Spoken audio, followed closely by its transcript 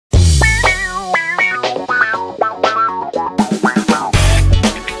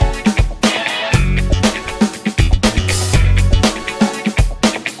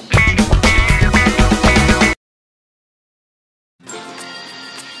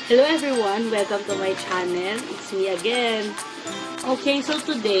Hello everyone! Welcome to my channel. It's me again. Okay, so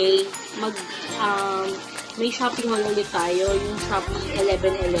today, may shopping haul ulit tayo. Yung Shopee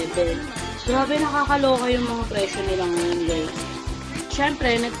 11.11. Grabe, nakakaloka yung mga presyo nila ngayon, guys.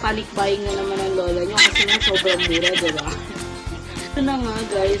 Siyempre, nag-panic buying na naman ang lola nyo kasi nga sobrang mura, diba? Ito na nga,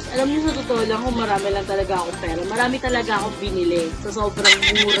 guys. Alam niyo, sa totoo lang, kung marami lang talaga akong pera, marami talaga akong binili sa sobrang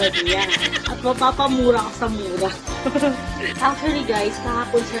mura niya. At mapapamura ka sa mura. Actually, guys,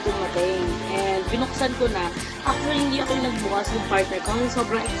 kahapon siya dumating. And binuksan ko na. Actually, hindi ako nagbukas ng partner ko. Kasi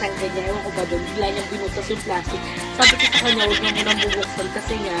sobrang excited niya. Ewan ko ba doon. Bigla niyang binutas yung plastic. Sabi ko sa kanya, huwag na munang bubuksan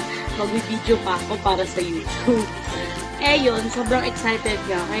kasi nga, mag-video pa ako para sa YouTube. Yun, sobrang excited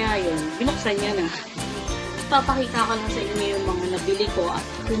niya. Kaya yun, binuksan niya na. Papakita ko lang sa inyo yung mga nabili ko at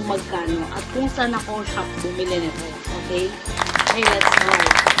kung magkano at kung saan ako shop bumili nito. Okay? Okay, let's start.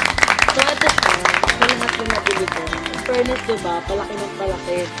 So, ito siya. Ito lahat yung nabili ko. In fairness, diba? Palaki ng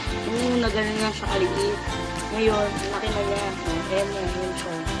palaki. Yung nagaling nga siya kaliit. Ngayon, laki na niya. Ayan na, yun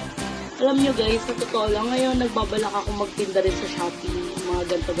siya. Alam nyo guys, sa totoo lang, ngayon nagbabalak ako magtinda rin sa Shopee. Mga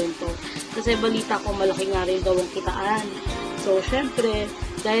ganito-ganito. Kasi balita ko, malaki nga rin daw ang kitaan. So, syempre,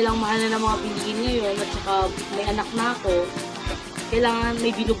 dahil ang mahal na ng mga bilihin ngayon at saka may anak na ako, kailangan may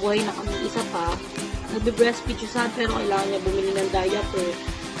binubuhay na kami isa pa. Nagbe-breastfeed siya pero kailangan niya bumili ng diaper.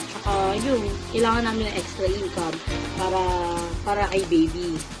 Tsaka yun, kailangan namin ng extra income para kay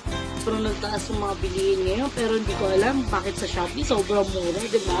baby. Pero nagtaas yung mga bilihin ngayon pero hindi ko alam bakit sa Shopee sobrang mura,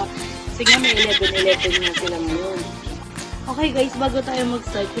 diba? Kasi nga may 11.11 na sila ngayon. Okay guys, bago tayo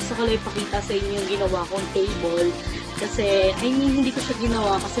mag-start, gusto ko lang ipakita sa inyo yung ginawa kong table. Kasi, hindi ko siya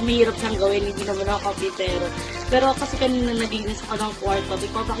ginawa kasi mahirap siyang gawin, hindi naman ako kapitero. Pero kasi kanina naglinis ako ng kwarto,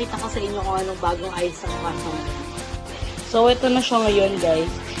 ipapakita ko sa inyo kung anong bagong ayos ang kwarto. So, ito na siya ngayon guys.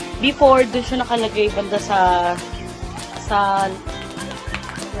 Before, dun siya nakalagay banda sa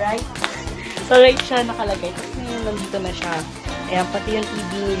right? Sa right siya nakalagay. Tapos ngayon, nandito na siya. Ayan, pati yung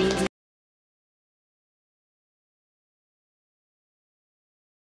TV nili.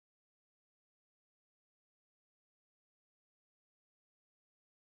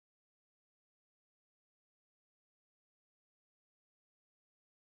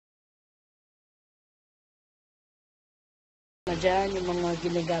 Dyan yung mga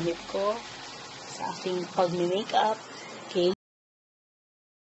ginagamit ko sa aking pag-makeup. Okay.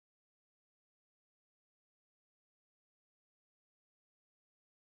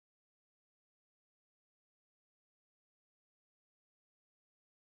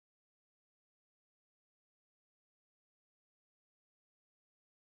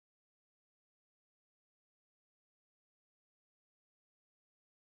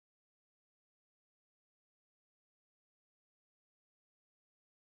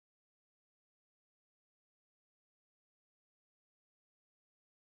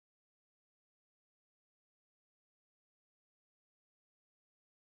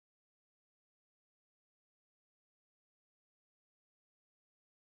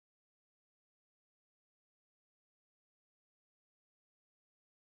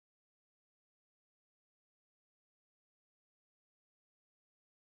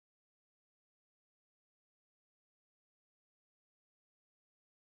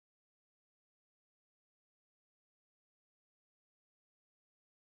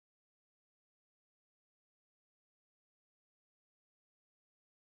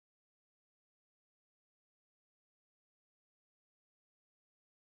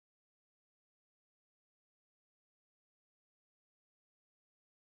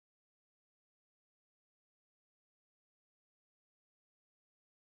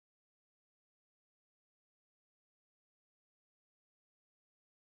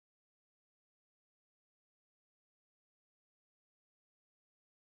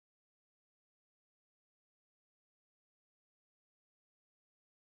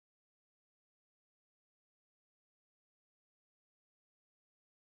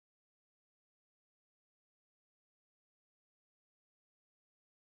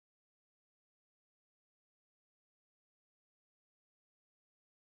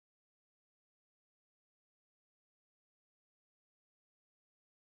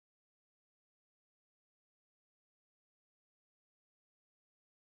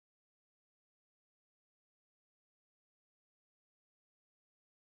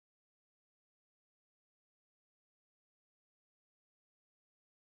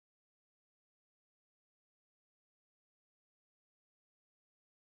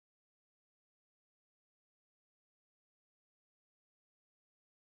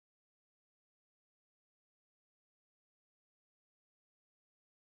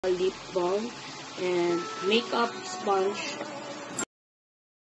 Lip balm and makeup sponge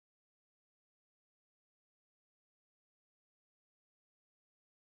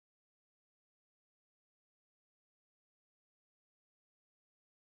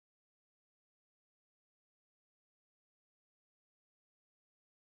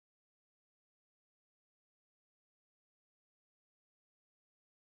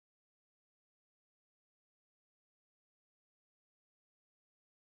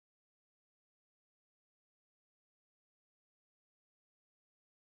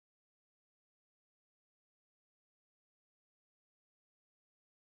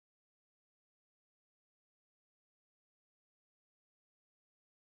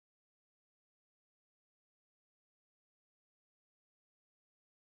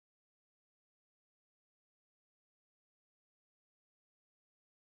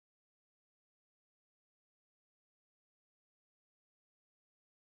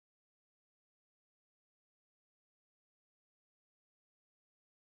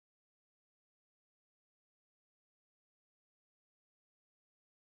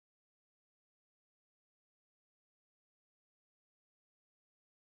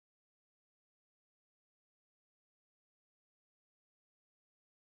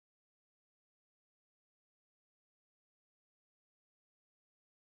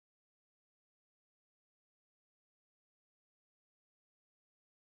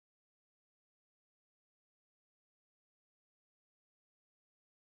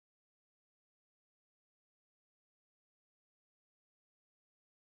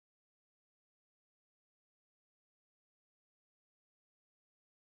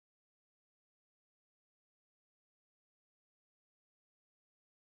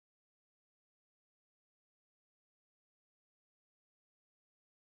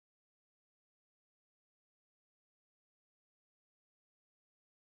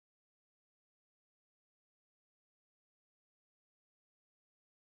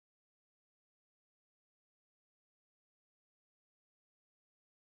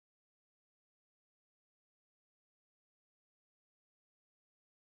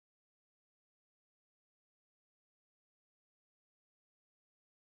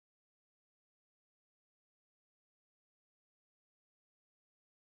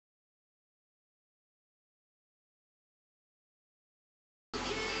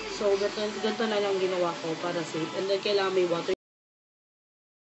So, ganito na lang ginawa ko para safe. And then, kailangan may water.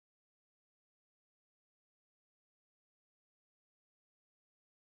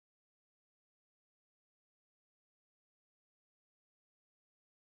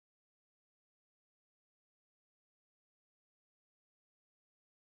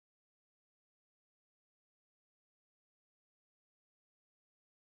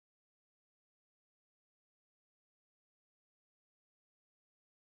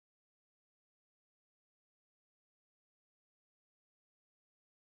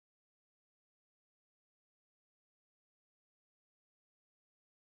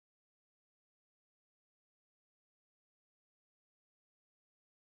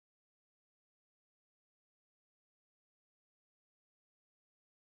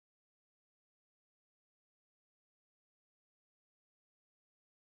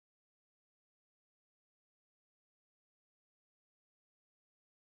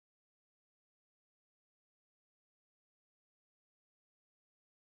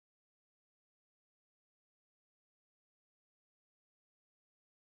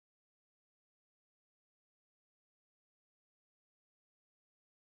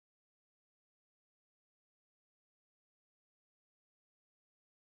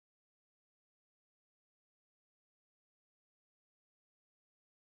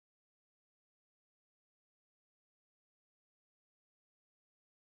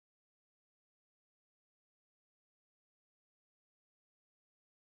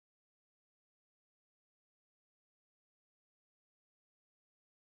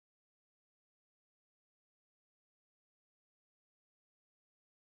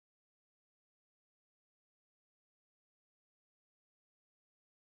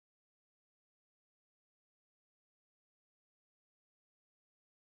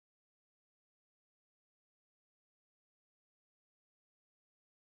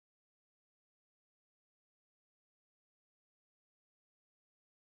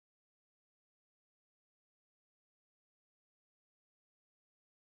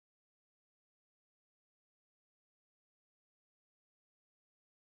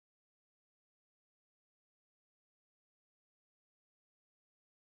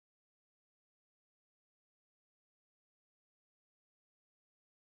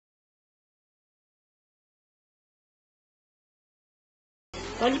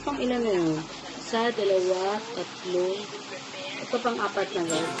 Bali pang ilan na yun? Isa, dalawa, tatlo. Ito pang apat na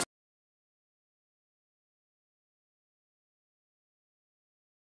guys.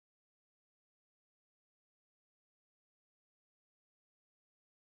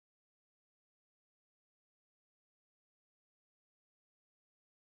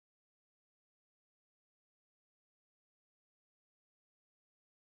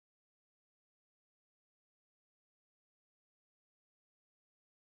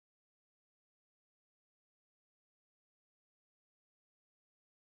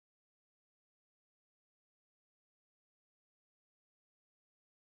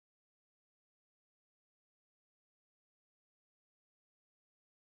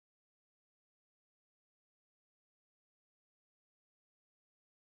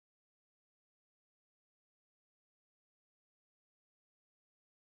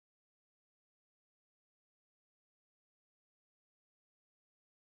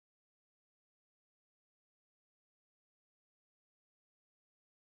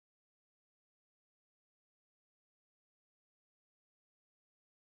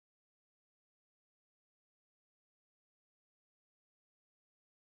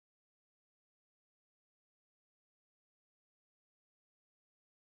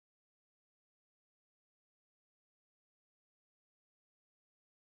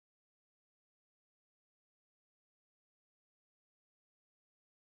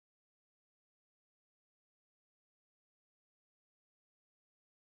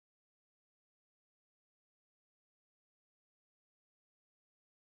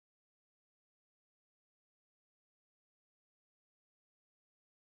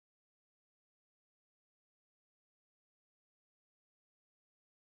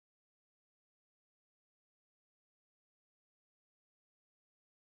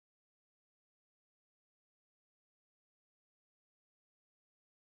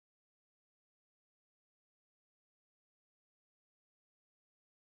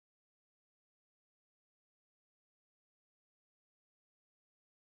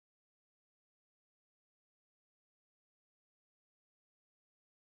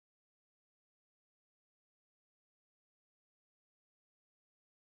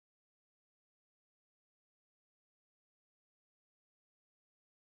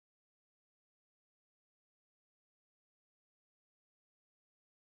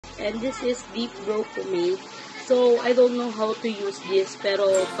 And this is deep broth pomade. So, I don't know how to use this, pero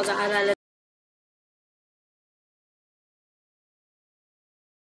pag-aaralan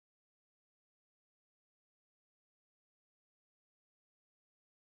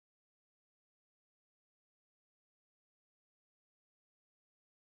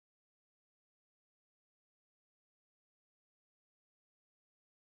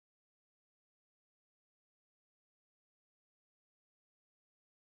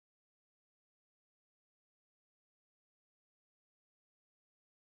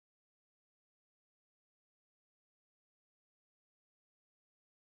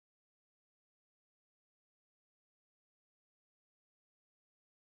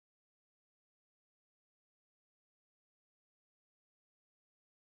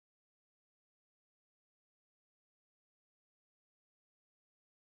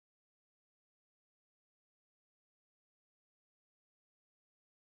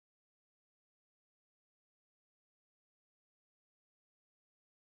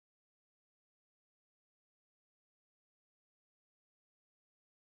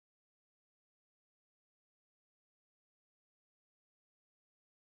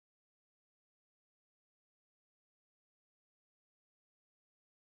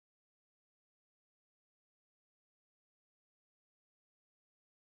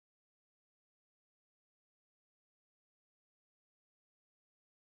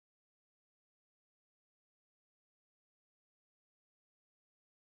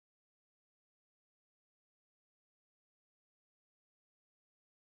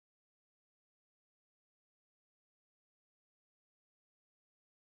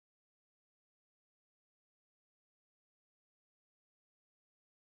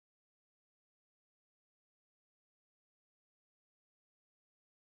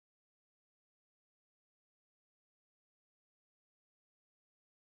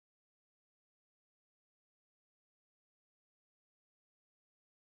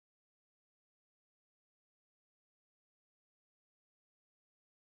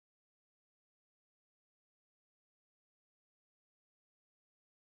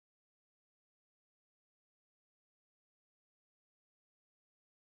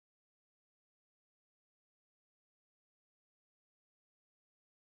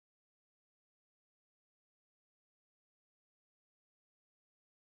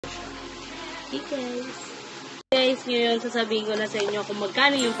guys. Guys, ngayon sasabihin ko na sa inyo kung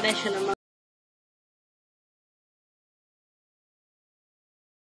magkano yung presyo ng mga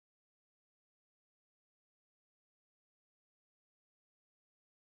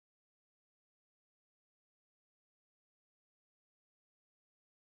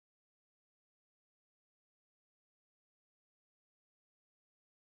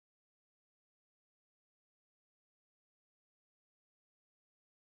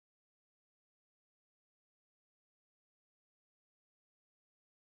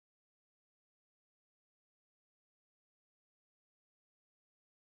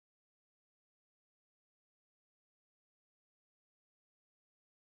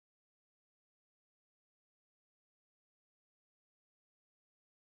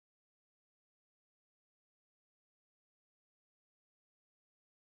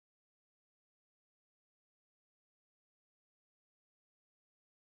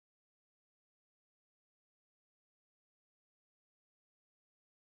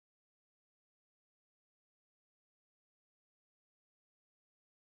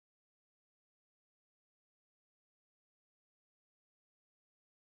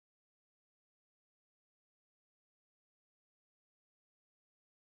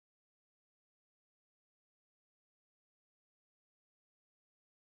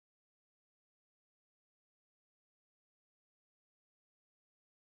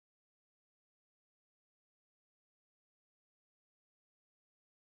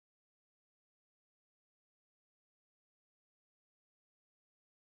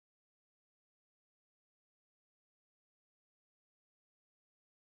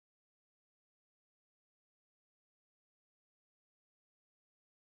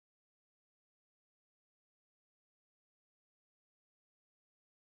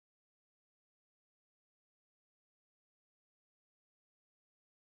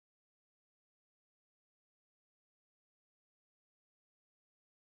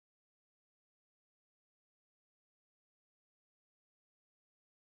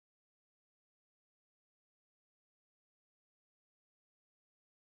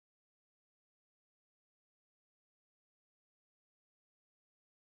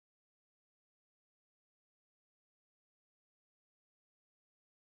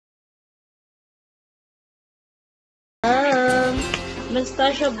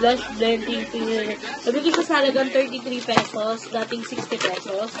Anastasia Blush Blending Cleaner. Nabili ko siya sa halagang 33 pesos, dating 60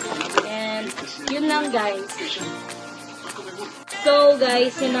 pesos. And, yun lang guys. So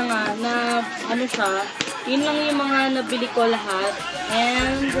guys, yun na nga, yun lang yung mga nabili ko lahat.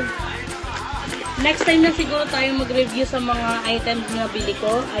 And, next time na siguro tayo mag-review sa mga items na nabili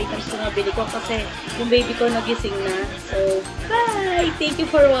ko. Kasi yung baby ko nagising na. So, bye! Thank you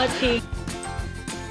for watching!